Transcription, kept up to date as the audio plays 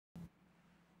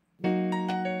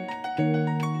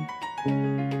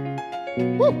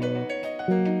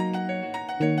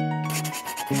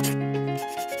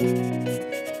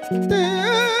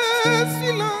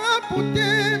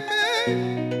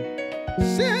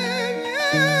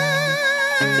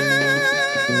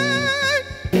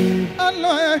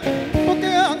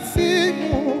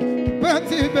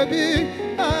Baby,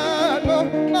 hello,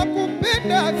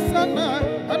 nakupenda sana.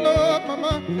 Hello,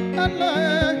 mama, hello,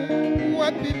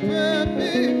 wapi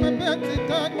baby, mapenzi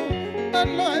tamu.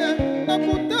 Hello,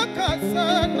 nakutaka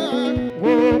sana.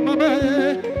 Oh, mama,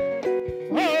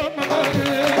 oh, mama.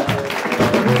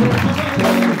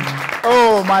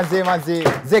 Oh, Maze.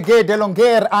 Zege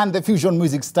Delonger and the Fusion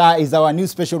Music Star is our new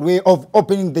special way of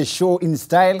opening the show in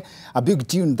style. A big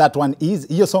tune that one is.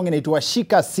 Your song in it was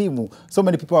Shika Simu. So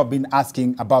many people have been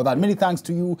asking about that. Many thanks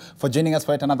to you for joining us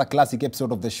for yet another classic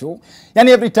episode of the show. And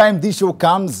every time this show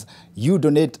comes, you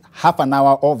donate half an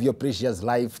hour of your precious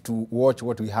life to watch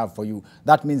what we have for you.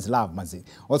 That means love, Maze.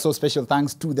 Also, special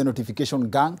thanks to the notification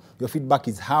gang. Your feedback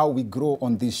is how we grow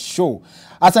on this show.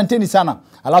 Asanteni sana.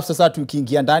 Alafu sasa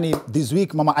tukiingia ndani, this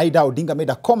week Mama Ida Odinga made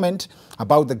a comment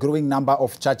about the growing number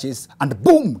of churches, and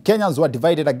boom, Kenyans were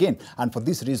divided again. And for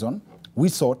this reason, we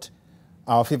sought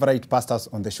our favorite pastors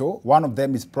on the show. One of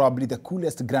them is probably the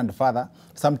coolest grandfather,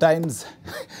 sometimes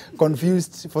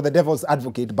confused for the devil's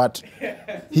advocate, but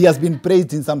he has been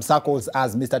praised in some circles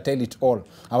as Mr. Tell It All.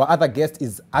 Our other guest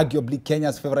is arguably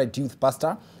Kenya's favorite youth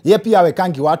pastor. Ye pia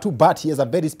hawekangi watu, but he has a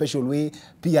very special way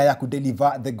pia ya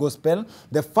kudeliver the gospel.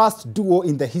 The first duo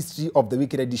in the history of the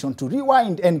Wicked Edition to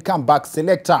rewind and come back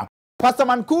selector. Pastor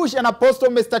Man Kush and Apostle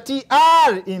Mr.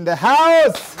 TR in the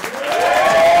house.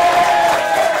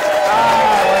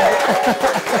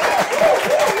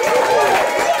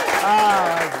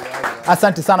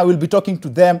 Asante sana, we'll be talking to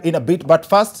them in a bit, but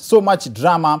first, so much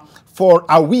drama for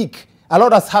a week. A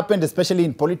lot has happened, especially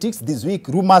in politics. This week,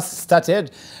 rumors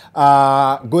started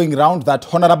going around that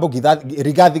Honorable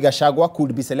Rigathi Gachagua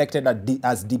could be selected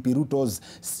as DP Ruto's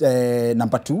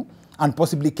number 2 and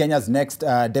possibly Kenya's next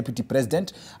deputy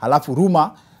president. Alafu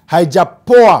rumor,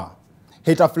 haijapoa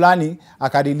hater fulani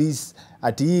akarelease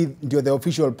ati ndio the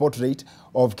official portrait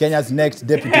of Kenya's next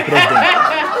deputy president.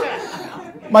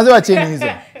 Mazewa acheni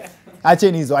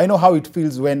hizo. I know how it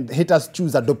feels when haters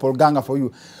choose a doppelganger for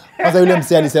you. Maza yule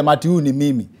msee alisema ati huyu ni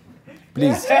mimi.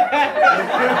 Please.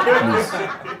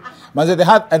 Maze,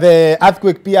 the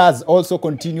earthquake pia has also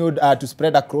continued to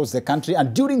spread across the country,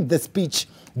 and during this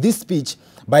speech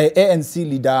by ANC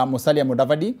leader Musalia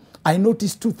Mudavadi, I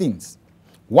noticed two things.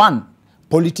 One,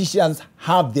 politicians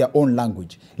have their own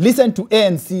language. Listen to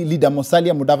ANC leader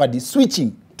Musalia Mudavadi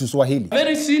switching to Swahili. A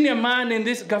very senior man in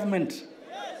this government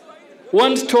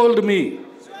once told me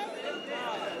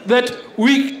that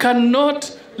we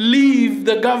cannot leave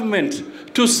the government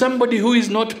to somebody who is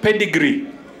not pedigree.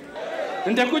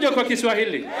 Nitakuja kwa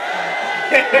Kiswahili.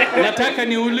 Nataka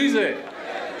niulize,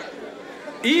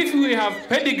 if we have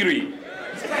pedigree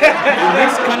in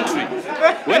this country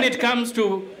when it comes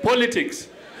to politics,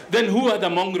 then who are the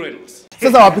mongrels?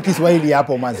 Sasa wapi Kiswahili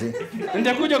hapo mazi?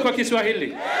 Nitakuja kwa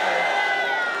Kiswahili.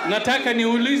 Nataka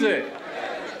niulize,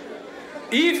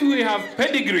 if we have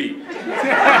pedigree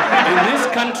in this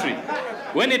country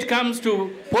when it comes to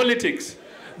politics,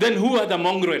 then who are the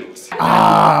mongrels?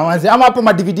 Mazi, ama hapo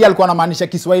ma-DVD alikuwa anamaanisha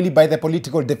Kiswahili by the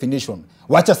political definition.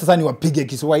 Wacha sasa ni wapige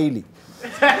Kiswahili.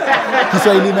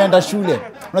 Kiswahili imeenda shule.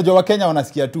 Unajua Wakenya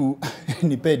wanasikia tu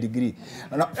ni pedigree.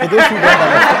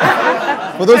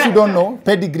 For those who don't know,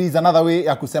 pedigree is another way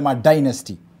ya kusema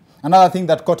dynasty. Another thing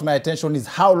that caught my attention is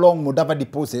how long Mudavadi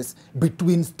pauses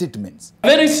between statements. A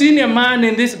very senior man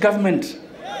in this government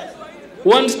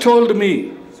once told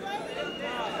me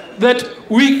that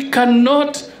we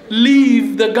cannot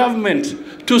leave the government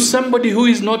to somebody who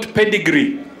is not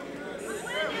pedigree.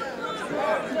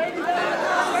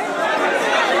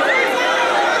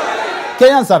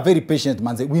 Kenyans are very patient,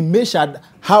 man. We measured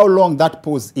how long that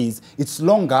pause is. It's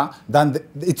longer than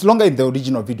it's longer in the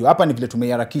original video. Hapa ni vile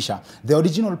tumeharakisha. The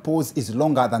original pause is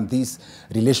longer than this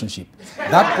relationship.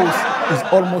 That pause is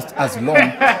almost as long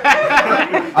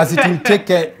as it will take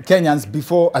Kenyans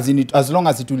before, as long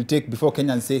as it will take before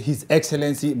Kenyans say His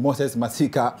Excellency Moses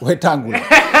Masika Wetangula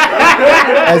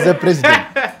as the president.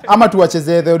 Ama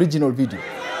tuwacheze the original video.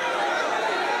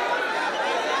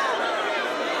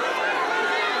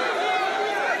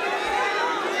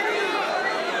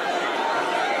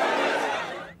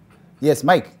 Yes,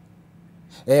 Mike.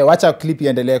 Wacha clip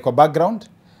iendelee kwa background.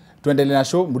 Tuendelee na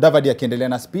show. Mudavadi akiendelea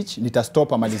na speech,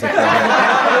 nitastop amalize kwa.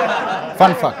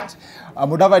 Fun fact.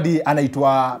 Mudavadi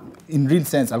anaitwa, in real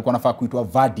sense, alikuwa anafaa kuitwa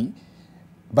Vadi.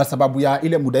 But sababu ya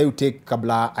ile muda yu take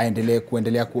kabla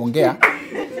kuendelea kuongea.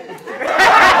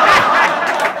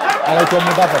 Anaitwa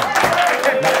Mudavadi.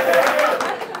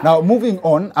 Now, moving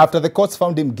on, after the courts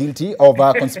found him guilty of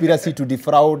a conspiracy to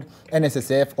defraud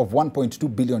NSSF of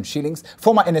 1.2 billion shillings,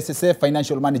 former NSSF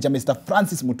financial manager Mr.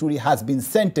 Francis Muturi has been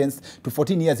sentenced to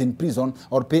 14 years in prison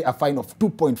or pay a fine of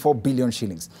 2.4 billion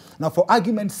shillings. Now, for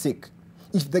argument's sake,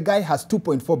 if the guy has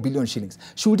 2.4 billion shillings,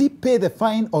 should he pay the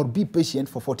fine or be patient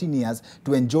for 14 years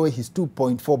to enjoy his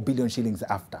 2.4 billion shillings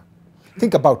after?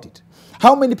 Think about it.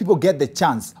 How many people get the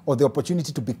chance or the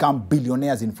opportunity to become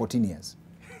billionaires in 14 years?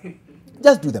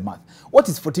 Just do the math. What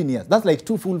is 14 years? That's like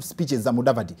 2 full speeches za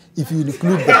Mudavadi, if you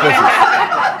include the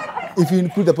process. If you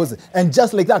include the process. And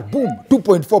just like that, boom,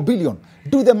 2.4 billion.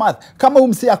 Do the math. Kama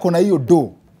umse akona hiyo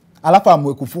do, alafu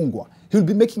amwe kufungwa, he'll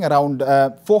be making around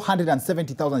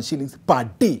 470,000 shillings per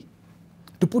day.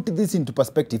 To put this into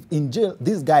perspective, in jail,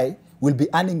 this guy will be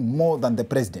earning more than the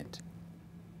president.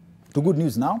 To good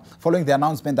news now, following the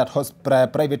announcement that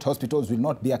private hospitals will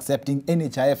not be accepting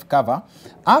NHIF cover,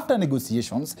 after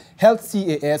negotiations, Health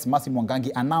CAS Mercy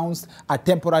Mwangangi announced a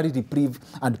temporary reprieve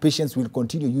and patients will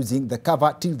continue using the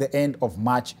cover till the end of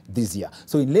March this year.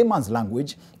 So in layman's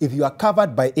language, if you are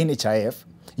covered by NHIF,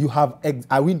 you have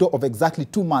a window of exactly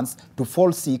 2 months to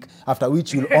fall sick, after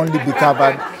which you'll only be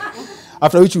covered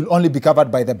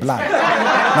by the blood.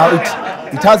 Now,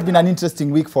 it has been an interesting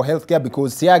week for healthcare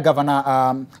because Siaya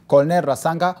Governor Colonel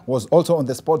Rasanga was also on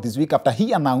the spot this week after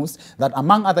he announced that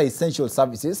among other essential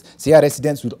services, Siaya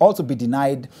residents will also be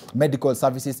denied medical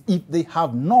services if they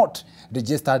have not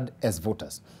registered as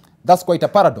voters. That's quite a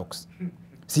paradox.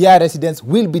 Siaya residents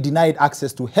will be denied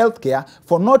access to healthcare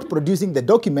for not producing the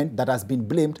document that has been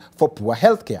blamed for poor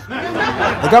healthcare.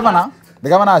 The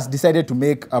governor has decided to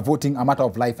make voting a matter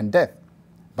of life and death.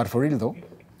 But for real though,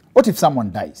 what if someone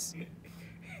dies?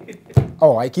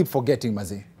 Oh, I keep forgetting,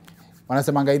 Mazi.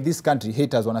 Wanasemanga in this country,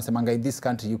 haters wanasemanga in this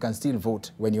country, you can still vote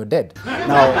when you're dead.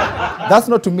 Now, that's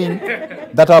not to mean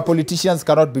that our politicians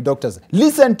cannot be doctors.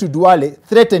 Listen to Duale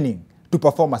threatening to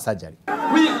perform a surgery.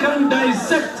 We can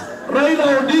dissect Ida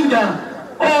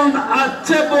Odinga on a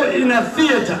table in a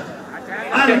theater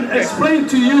and explain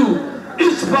to you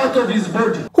each part of his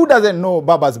body. Who doesn't know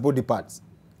Baba's body parts?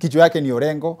 Kichwa yake ni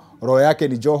Orengo, roho yake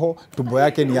ni Joho, tumbo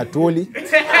yake ni Atoli.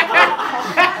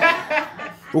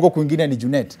 Huko kwingine ni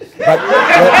Junet. But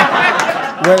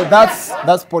well,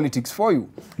 that's politics for you.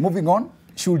 Moving on,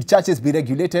 should churches be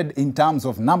regulated in terms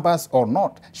of numbers or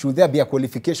not? Should there be a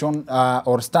qualification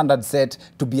or standard set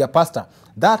to be a pastor?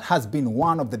 That has been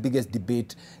one of the biggest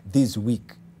debate this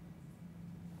week.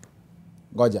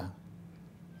 Goja.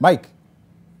 Mike,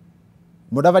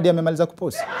 Mudavadi amemaliza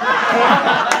kupost.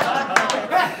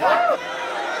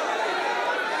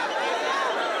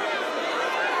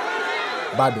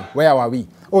 Bado, where were we?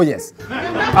 Oh yes.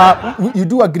 You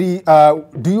do agree,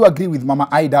 do you agree with Mama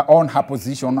Ida on her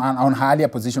position, on her earlier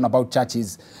position about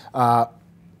churches,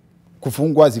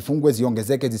 kufungwa, zifungwe,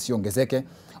 ziongezeke, zisiongezeke?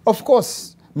 Of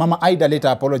course, Mama Ida later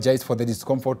apologized for the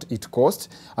discomfort it caused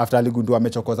after aligundua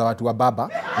amechokoza watu wa baba.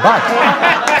 But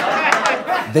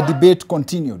the debate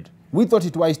continued. We thought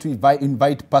it wise to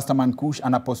invite Pastor Man Kush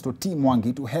and Apostle T.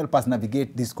 Mwangi to help us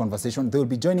navigate this conversation. They will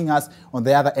be joining us on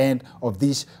the other end of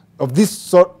this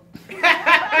short...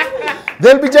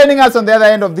 They'll be joining us on the other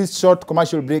end of this short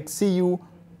commercial break. See you.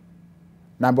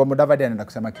 Nambo Mudavadi anaenda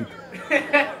kusema kitu.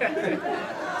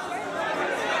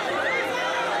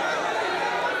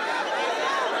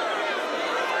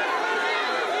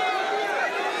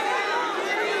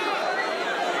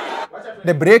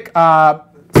 The break.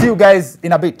 See you guys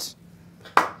in a bit.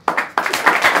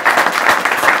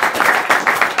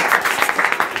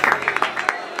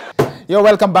 Yo,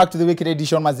 welcome back to the Wicked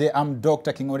Edition, Maze. I'm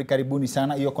Dr. Kingori. Karibuni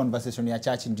sana. Your conversation ya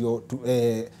church ndio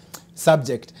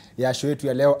subject ya show yetu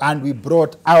ya leo, and we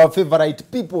brought our favorite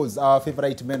peoples, our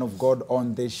favorite men of God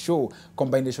on the show.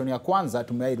 Combination ya kwanza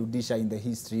tumeirudisha in the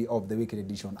history of the Wicked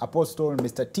Edition. Apostle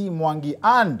Mr. T. Mwangi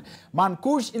and Man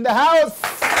Kush in the house.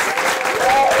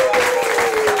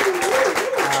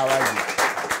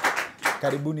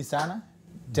 Karibuni sana.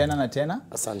 Tena na tena.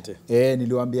 Asante.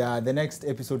 Niliwaambia the next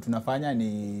episode tunafanya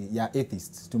ni ya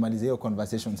atheists. Tumalize hiyo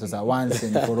conversation sasa once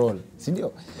and for all. Si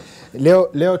ndio?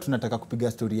 Leo tunataka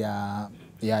kupiga story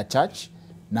ya church,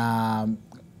 na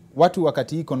watu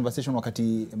wakati hii conversation,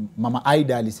 wakati Mama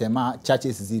Ida alisema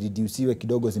churches zireduciwe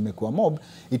kidogo zimekuwa mob,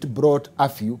 it brought a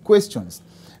few questions.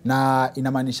 Na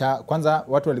inamaanisha kwanza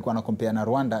watu walikuwa na compare na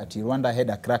Rwanda, ati Rwanda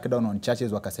had a crackdown on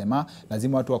churches, wakasema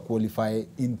lazima watu wa qualify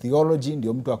in theology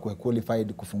ndio mtu akue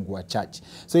qualified kufungua church.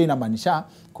 So inamaanisha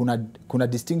kuna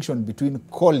distinction between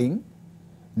calling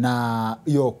na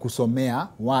hiyo kusomea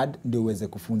word ndio uweze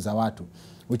kufunza watu,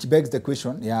 which begs the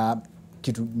question ya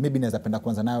kitu maybe naweza penda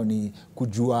kwanza nayo ni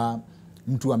kujua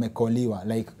mtu amekoliwa,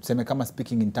 like tuseme kama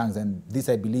speaking in tongues, and this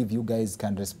I believe you guys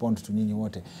can respond to nyinyi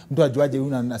wote. Mtu ajuaje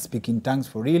huyu ana speak in tongues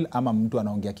for real ama mtu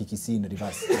anaongea kikisi in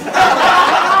reverse?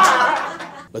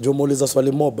 Najua muuliza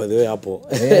swali mob by the way hapo.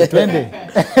 Twende.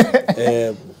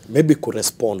 Maybe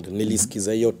correspond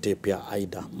nilisikiza hiyo tape ya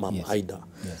Ida, Mama Ida.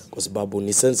 Kwa sababu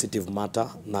ni sensitive matter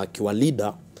na kiwa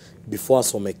leader before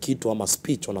asome kitu ama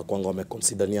speech wanakuanga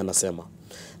wameconsider ni anasema.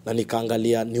 Na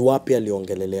nikaangalia ni wapi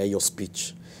aliongelelea hiyo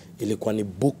speech. Ilikuwa ni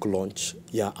book launch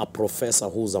ya a professor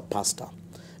who's a pastor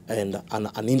and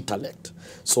an intellect.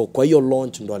 So kwa hiyo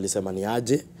launch ndo alisema ni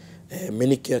aje mimi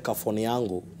nikiweka phone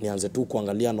yangu nianze tu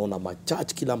kuangalia naona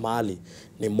machurch kila mahali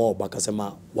ni mob.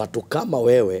 Akasema watu kama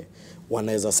wewe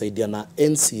wanaweza saidia na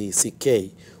NCCK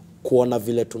kuona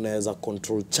vile tunaweza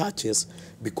control churches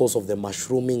because of the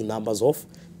mushrooming numbers of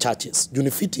churches.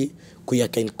 Junifiti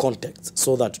kuyaka in context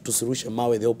so that tusirushe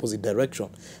mawe the opposite direction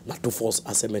na to force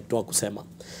asemetoa kusema.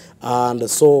 And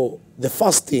so the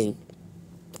first thing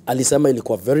alisema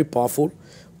ilikuwa very powerful.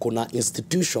 Kuna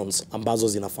institutions ambazo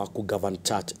zinafaa kugovern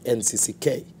church, NCCK.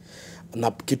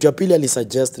 Na kitu ya pili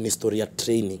alisuggest ni story ya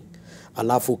training.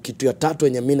 Alafu kitu ya tatu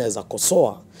yenye mimi naweza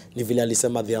kosoa ni vile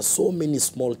alisema there are so many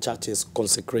small churches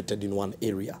consecrated in one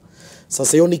area.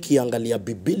 Sasa hiyo nikiangalia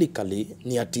biblically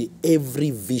ni ati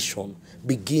every vision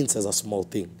begins as a small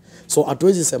thing. So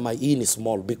hatuwezi sema hii ni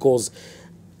small because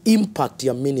impact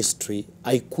ya ministry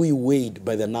haikui weighed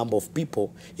by the number of people,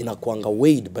 inakuanga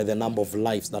weighed by the number of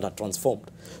lives that are transformed.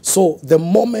 So the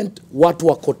moment watu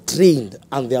wako trained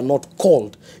and they are not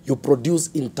called, you produce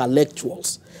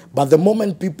intellectuals. But the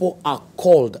moment people are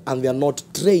called and they are not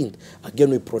trained,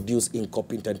 again we produce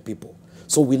incompetent people.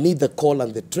 So we need the call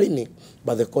and the training,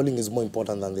 but the calling is more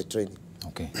important than the training.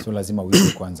 Okay, so lazima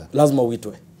uitwe kwanza. Lazima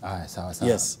uitwe. Sawa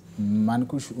sawa. Yes. Man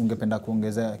Kush, ungependa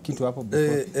kuongeza kitu hapo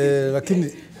before?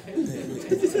 Lakini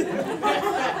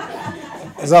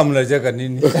sasa mnacheka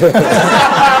nini?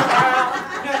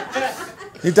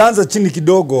 Nitaanza chini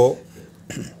kidogo.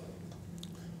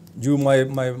 Juu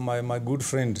my good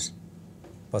friend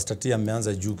Pastor T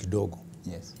ameanza juu kidogo.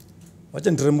 Yes.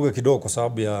 Wacha niteremke kidogo kwa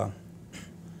sababu ya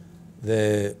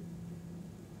the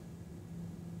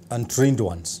untrained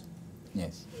ones.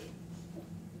 Yes.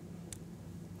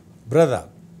 Brother,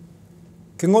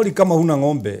 kingoli kama huna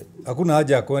ng'ombe, hakuna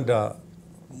haja ya kwenda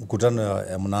mkutano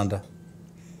ya mnanda.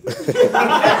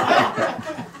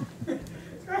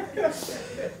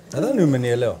 Nadhani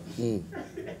umenielewa.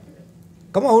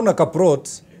 Kama huna kaprot,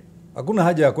 hakuna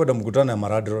haja ya kwenda mkutano ya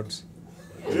maradrot.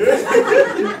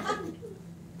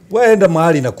 Waenda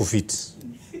mahali na kufit.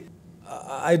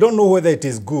 I don't know whether it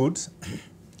is good,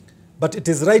 but it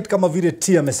is right kama vile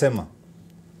T amesema.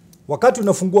 Wakati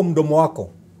unafungua mdomo wako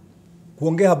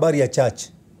kuongea habari ya church,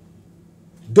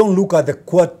 don't look at the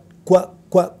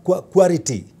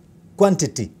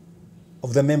quantity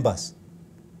of the members,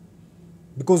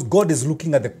 because God is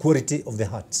looking at the quality of the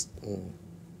hearts.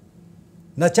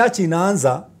 Na church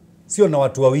inaanza sio na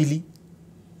watu wawili,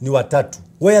 ni watatu.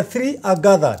 Where 3 are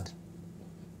gathered.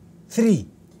 3.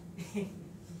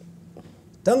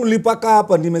 Tangu nilipaka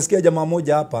hapa nimesikia jamaa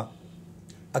moja hapa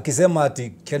akisema ati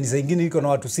kanisa ingine liko na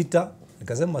watu 6.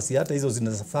 Nikasema si hata hizo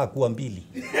zinafaa kuwa 2.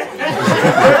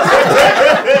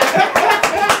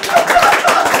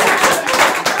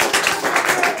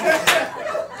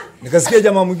 Nikasikia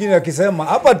jamaa mwingine akisema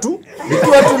hapa tu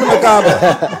nikiwa tu nimekaa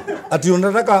hapa ati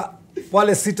unataka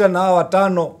wale 6 na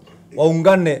 5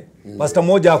 waungane, pastor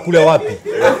moja akule wapi?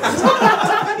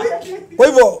 Kwa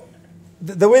hivyo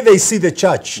the way they see the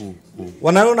church,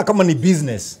 wanaona kama ni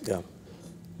business. Yeah.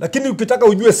 Lakini ukitaka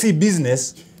ujue si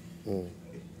business,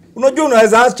 unajua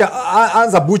unaweza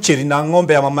anza butchery na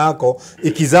ng'ombe ya mama yako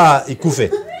ikizaa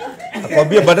ikufe.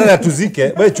 Akwambia badala ya tuzike,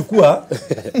 wewe chukua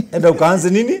enda ukaanze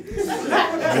nini?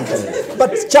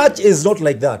 But church is not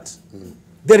like that.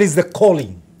 There is the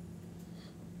calling.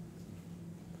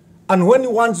 And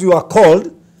once you are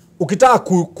called, ukitaka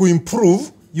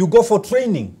kuimprove, you go for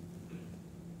training.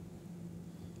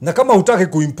 Na kama hutaki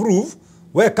kuimprove,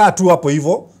 wewe kaa tu hapo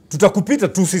hivyo, tutakupita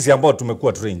tu sisi ambao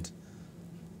tumekuwa trained.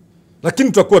 Lakini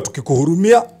tutakuwa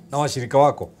tukikuhurumia na washirika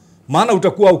wako. Maana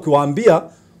utakuwa ukiwaambia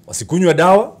wasikunywe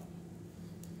dawa,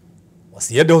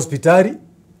 wasiende hospitali.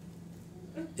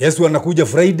 Yesu anakuja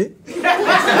Friday.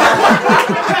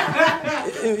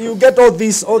 You get all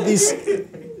this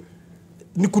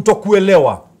ni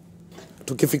kutokuelewa.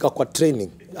 Tukifika kwa training,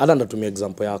 hata natumia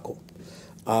example yako.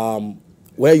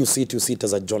 Where you sit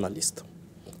as a journalist.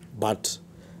 But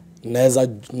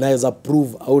naweza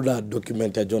prove au na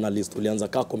document ya journalist ulianza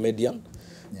kama comedian,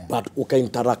 but uka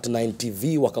interact na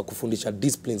NTV wakakufundisha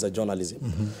disciplines za journalism.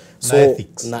 So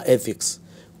na ethics.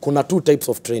 Kuna 2 types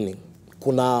of training.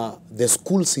 Kuna the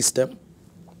school system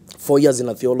 4 years in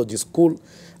a theology school,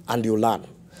 and you learn.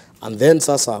 And then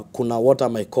sasa kuna what I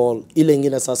might call ile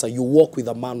ingine sasa you walk with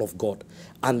a man of God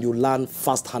and you learn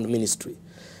first-hand ministry.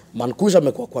 Man Kush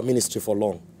amekuwa kwa ministry for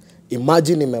long.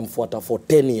 Imagine nimemfuata for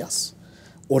 10 years.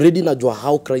 Already najua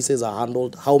how crises are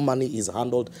handled, how money is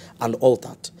handled, and all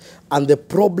that. And the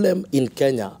problem in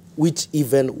Kenya, which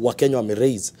even Wakenya wame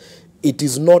raise, it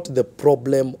is not the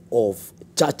problem of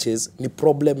churches, ni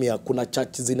problem ya kuna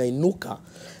churches zinainuka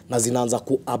na zinaanza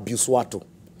ku-abuse watu.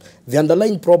 The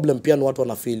underlying problem pia ni watu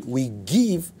wana feel, we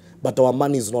give, but our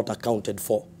money is not accounted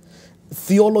for.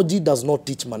 Theology does not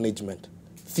teach management.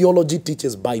 Theology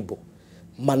teaches Bible.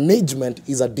 Management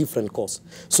is a different course.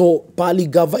 So pali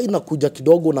gava inakuja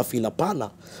kidogo na feel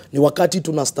hapana, ni wakati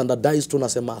tuna standardize,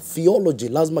 tunasema theology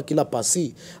lazima kila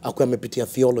pasi akuwe amepitia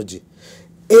theology.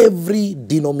 Every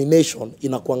denomination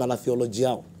inakuanga na theology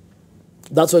yao.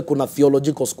 That's why kuna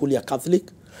theological school ya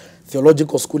Catholic,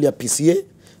 theological school ya PCA,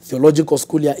 theological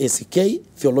school ya ACK,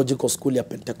 theological school ya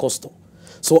Pentecostal.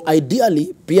 So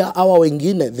ideally, pia our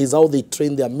wengine, this is how they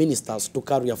train their ministers to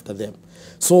carry after them.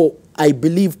 So I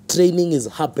believe training is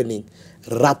happening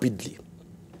rapidly.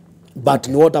 But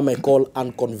ni what I may call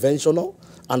unconventional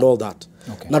and all that.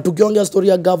 Okay. Na tukiongea story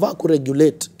ya gava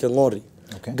kuregulate Kengori.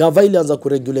 Okay. Gava ilianza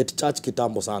kuregulate church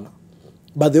kitambo sana.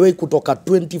 By the way, kutoka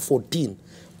 2014,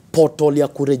 portal ya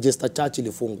kuregister church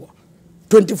ilifungwa.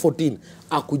 2014,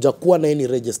 akuja kuwa na any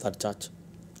registered church.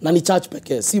 Na ni church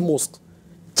pekee, si mosque.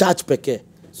 Church pekee.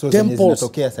 So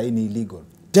zinatokea sasa ni illegal.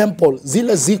 Temple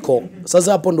zile ziko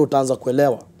sasa, hapo ndo utaanza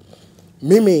kuelewa.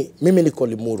 Mimi niko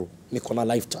Limuru, niko na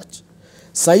Life Church.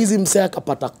 Saizi msee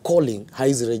akapata calling,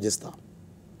 haizi register.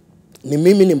 Ni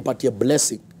mimi nimpatie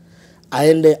blessing,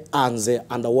 aende anze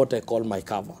under what I call my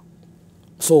cover.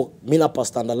 So mina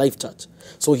pastor under Life Church.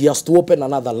 So he has to open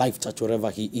another Life Church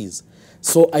wherever he is.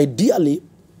 So ideally,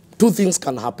 two things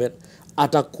can happen.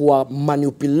 Atakuwa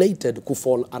manipulated to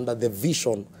fall under the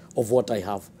vision of what I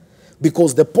have.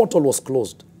 Because the portal was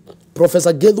closed.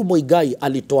 Professor Gedhu Muigai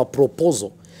alitoa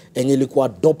proposal enye ilikuwa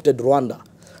adopted Rwanda.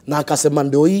 Na akasema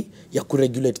ndio hii ya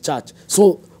kuregulate church.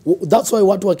 So that's why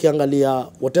watu wakiangalia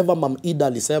whatever Mama Ida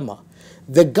alisema,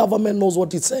 the government knows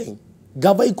what it's saying.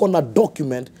 Gava iko na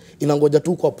document inangoja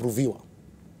tu kuapproviwa.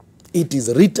 It is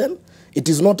written, it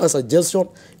is not a suggestion,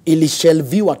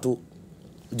 ilishelviwa tu.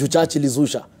 Juu church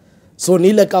ilizusha. So ni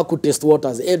ile kaa kutest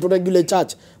waters, to regulate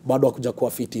church, bado hakuja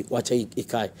kuwa fiti, wacha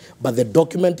ikae. But the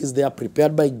document is there,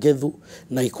 prepared by Gedhu,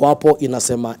 na iko hapo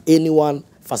inasema anyone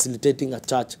facilitating a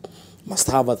church must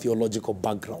have a theological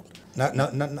background.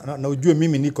 Na ujue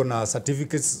mimi niko na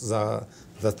certificates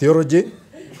za theology,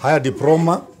 higher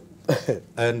diploma,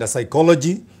 and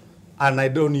psychology, and I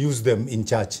don't use them in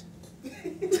church.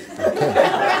 Okay.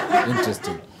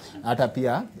 Interesting. Hata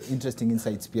pia interesting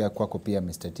insights pia kwako pia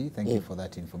Mr. T. Thank you for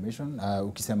that information.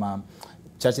 Ukisema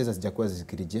churches hazijakuwa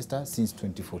zikiregister since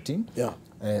 2014. Yeah.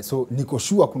 So niko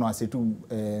sure kuna wase tu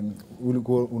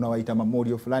ulikuwa unawaita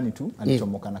memorial fulani tu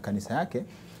alichomoka na kanisa yake,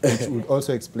 which would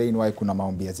also explain why kuna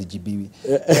maombi hazijibiwi.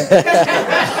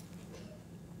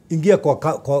 Ingia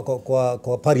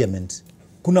kwa parliament.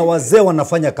 Kuna wazee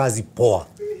wanafanya kazi poa.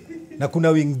 Na kuna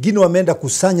wengine wameenda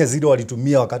kusanya zile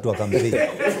walitumia wakati wa kampeni.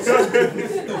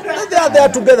 They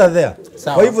are together there.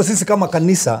 Sawa. Kwa hivyo sisi kama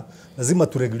kanisa lazima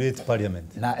tu regulate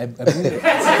parliament.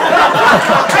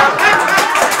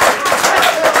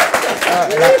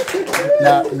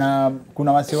 Na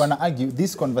kuna wase wana argue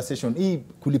this conversation hii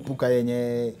kulipuka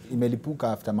yenye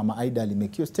imelipuka after Mama Ida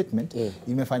alimake statement,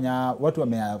 imefanya watu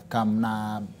wamekam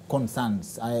na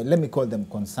concerns. Let me call them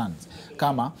concerns.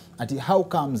 Kama ati how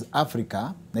comes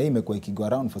Africa, na hii imekuwa ikigo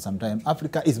around for some time,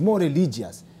 Africa is more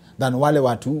religious than wale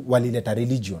watu walileta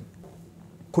religion.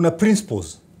 Kuna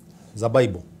principles za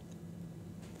Bible.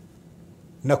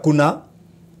 Na kuna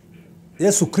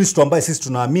Yesu Kristo ambaye sisi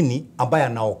tunaamini, ambaye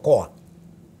anaokoa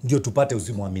ndio tupate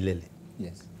uzima wa milele.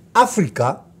 Yes.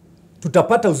 Afrika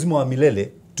tutapata uzima wa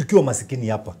milele tukiwa masikini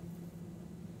hapa.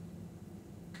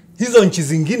 Hizo nchi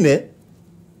zingine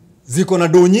ziko na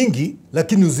doo nyingi,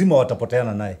 lakini uzima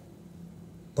watapoteana naye.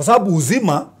 Kwa sababu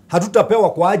uzima hatutapewa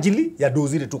kwa ajili ya doo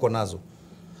zile tuko nazo.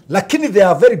 Lakini they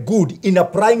are very good in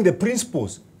applying the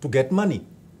principles to get money.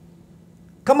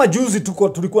 Kama juzi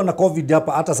tulikuwa na COVID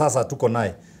hapa, hata sasa tuko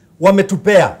naye.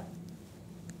 Wametupea.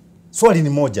 Swali ni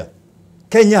moja.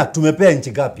 Kenya tumepea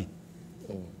nchi gapi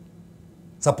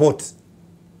support?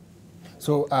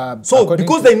 So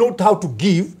because they know how to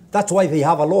give, that's why they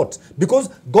have a lot. Because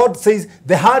God says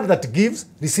the heart that gives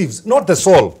receives, not the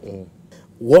soul.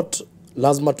 What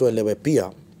lazima tuelewe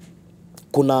pia,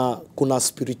 kuna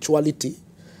spirituality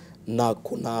na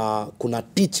kuna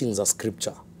teachings za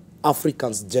scripture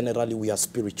Africans generally we are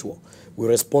spiritual. We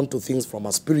respond to things from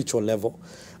a spiritual level.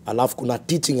 Alafu kuna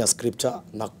teaching ya scripture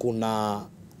na kuna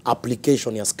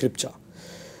application ya scripture.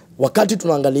 Wakati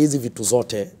tunaangalia hizi vitu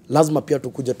zote, lazima pia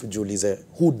tukuje tujiulize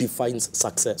who defines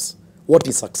success? What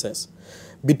is success?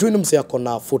 Between mse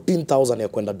akona 14,000 ya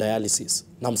kwenda dialysis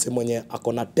na mse mwenye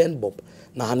akona 10 bob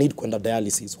na hanid kwenda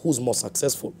dialysis, who's more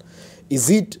successful? Is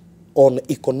it on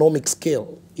economic scale?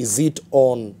 Is it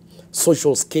on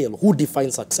social scale? Who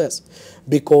defines success?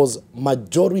 Because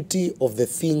majority of the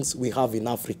things we have in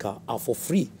Africa are for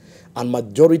free, and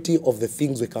majority of the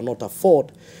things we cannot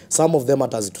afford, some of them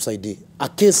atazitusaidie. A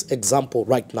case example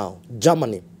right now,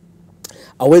 Germany.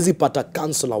 Hawezi pata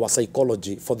counselor wa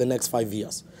psychology for the next 5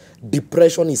 years.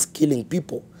 Depression is killing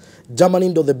people. Germany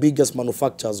ndo the biggest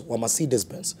manufacturers wa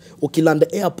Mercedes-Benz. Ukilanda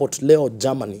airport leo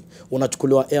Germany,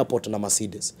 unachukuliwa airport na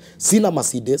Mercedes. Sina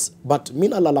Mercedes, but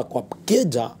mina lala kwa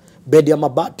keja, bedi ya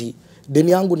mabati,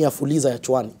 deni yangu ni ya fuliza ya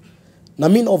chwani. Na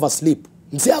mina oversleep.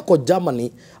 Mse ako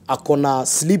Germany, akona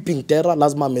sleeping terror,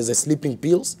 lazima ameze sleeping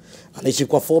pills, anaishi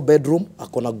kwa 4 bedroom,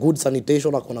 akona good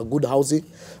sanitation, akona good housing,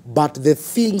 but the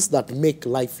things that make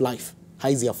life,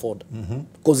 haizi afford.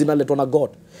 Because inaletwa na God.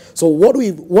 So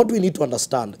what we need to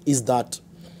understand is that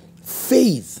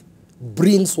faith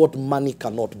brings what money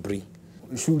cannot bring.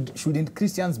 Shouldn't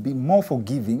Christians be more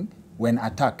forgiving when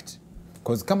attacked?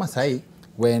 Because kama sahi,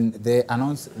 when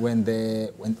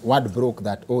word broke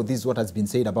that, oh, this is what has been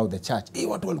said about the church,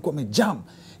 watu walikuwa wamejam.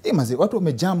 Maze, watu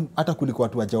wamejam hata kuliko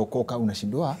watu wajaokoka,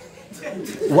 unashindwa.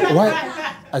 Why?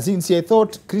 As in, see, I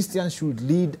thought Christians should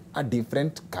lead a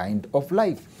different kind of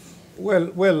life.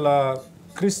 Well,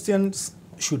 Christians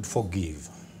should forgive.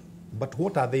 But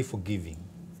what are they forgiving?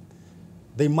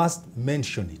 They must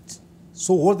mention it.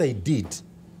 So what they did,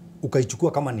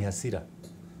 ukaichukua kama ni hasira.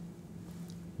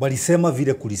 Walisema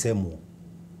vile kulisemwa.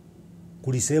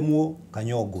 Kulisemwa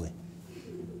kanyogwe.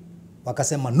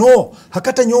 Wakasema no,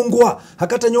 hakata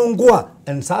nyongwa.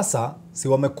 And sasa si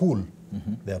wamekul.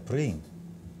 They are praying.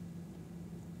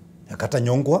 Hakata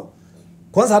nyongwa.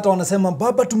 Kwanza hata wanasema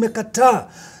baba tumekataa.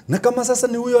 Na kama sasa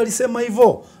ni huyo alisema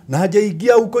hivyo na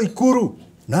hajaigia huko Ikuru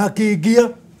na akiigia,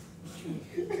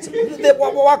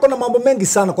 wako na mambo mengi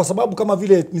sana, kwa sababu kama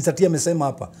vile Mr. T amesema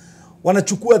hapa,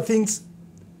 wanachukua things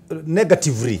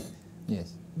negatively. Yes.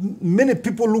 Many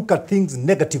people look at things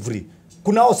negatively.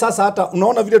 Kunao sasa hata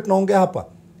unaona vile tunaongea hapa,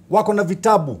 wako na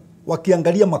vitabu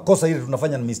wakiangalia makosa ile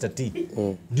tunafanya na Mr. T.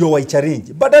 Ndio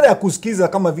waichallenge. Badala ya kusikiza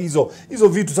kama hizo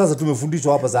vitu sasa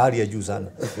tumefundishwa hapa za hali ya juu sana.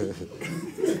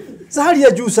 Za hali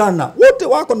ya juu sana. Wote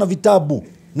wako na vitabu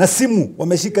na simu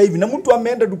wameshika hivi, na mtu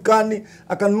ameenda dukani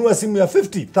akanunua simu ya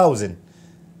 50,000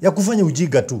 ya kufanya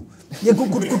ujiga tu. Ya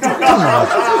kutukana.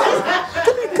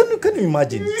 Can you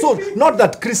imagine? So not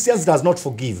that Christians does not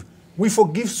forgive. We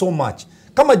forgive so much.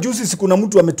 Kama juzi siku na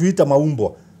mtu ametuita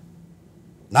maumbwa.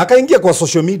 Na akaingia kwa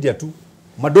social media tu.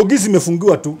 Madogi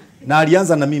zimefungiwa tu na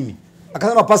alianza na mimi.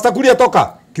 Akasema Pastor Kuria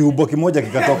toka. Kiubo kimoja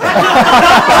kikatoka.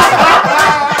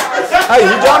 Hai,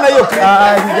 hujaona hiyo clip?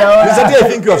 I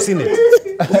think you have seen it.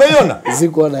 Umeiona?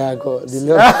 Zikuona yako.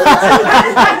 Niliona.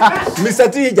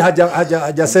 Mr. T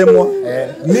hajasemwa.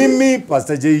 Mimi,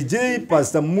 Pastor JJ,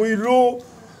 Pastor Muiru,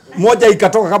 moja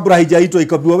ikatoka kabla haijaitwa,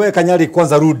 ikabiwa wewe Kanyari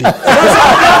kwanza rudi.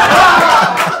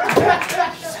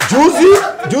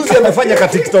 Juzi amefanya ka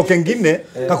TikTok kingine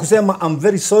kakusema I'm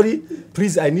very sorry,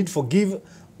 please I need forgive,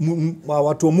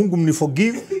 watu wa Mungu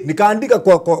mniforgive. Nikaandika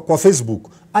kwa Facebook,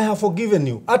 I have forgiven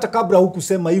you. Hata kabla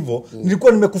hukusema hivyo,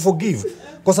 nilikuwa nimekuforgive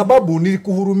kwa sababu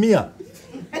nilikuhurumia.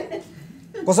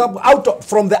 Kwa sababu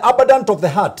from the abundance of the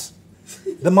heart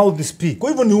the mouth speaks. Kwa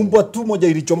hivyo ni umbwa tu moja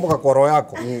ilichomoka kwa roho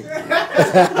yako.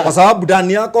 Kwa sababu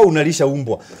ndani yako unalisha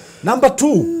umbwa. Number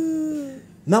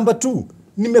 2,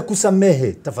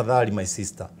 nimekusamehe tafadhali my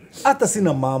sister. Hata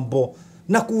sina mambo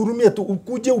na kuhurumia tu,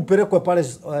 ukuje upelekwe pale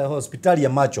hospitali ya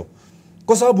macho.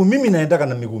 Kwa sababu mimi naendaka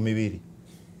na miguu miwili.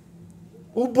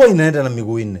 Umbwa inaenda na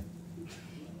miguu 4.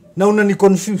 Na unani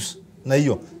confuse na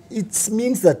hiyo. It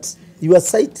means that your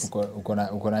sight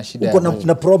uko na shida, uko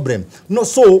na problem. No,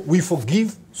 so we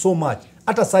forgive so much.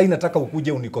 Hata sasa nataka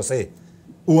ukuje unikosee,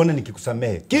 uone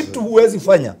nikikusamehe. Kitu huwezi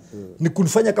fanya ni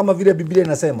kunifanya kama vile Biblia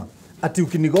inasema, ati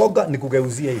ukinigoga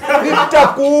nikugeuzie hivi.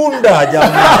 Nitakuunda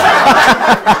jamaa.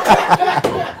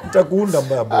 Nitakuunda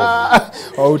mbaya bwana.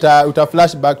 Uta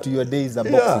flash back to your days of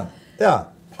boxing. Yeah.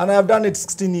 And I have done it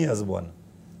 16 years bwana.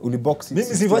 Ulibox.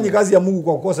 Mimi sifanyi kazi ya Mungu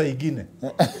kwa kukosa ingine.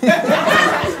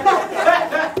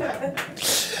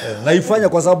 Naifanya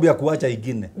kwa sababu ya kuacha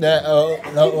ingine.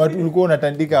 Watu ulikuwa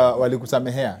unatandika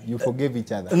walikusamehea. You forgave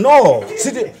each other. No,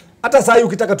 hata saa hii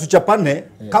ukitaka tuchapane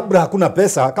kabla hakuna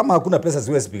pesa, kama hakuna pesa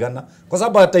siwezi pigana, kwa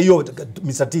sababu hata hiyo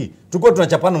misati tulikuwa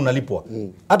tunachapana unalipwa,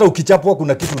 hata ukichapwa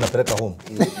kuna kitu unapeleka home.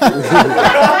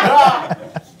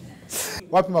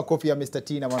 Wapi makofi ya Mr.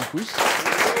 T na Man Kush?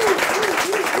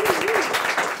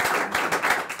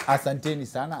 Asanteni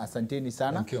sana, asanteni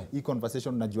sana. Hii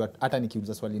conversation najua hata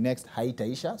nikiuliza swali next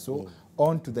haitaisha. So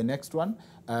on to the next one.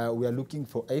 We are looking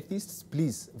for atheists.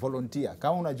 Please volunteer.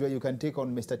 Kama unajua you can take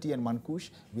on Mr. T and Man Kush.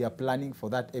 We are planning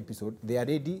for that episode. They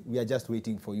are ready. We are just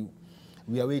waiting for you.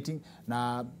 We are waiting.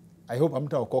 Na I hope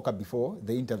hamtaokoka before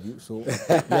the interview. So we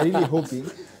are really hoping,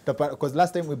 because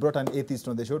last time we brought an atheist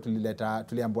on the show, tulileta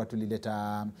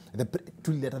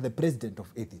the president of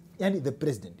atheists. Yani the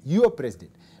president, your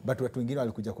president. But watu wengine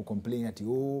walikuja kucomplain ati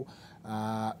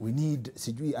we need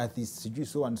sijui atheists, sijui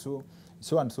so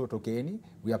and so tokeni.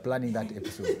 We are planning that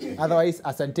episode. Otherwise,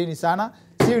 asanteni sana.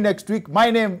 See you next week.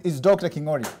 My name is Dr.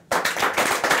 Kingori.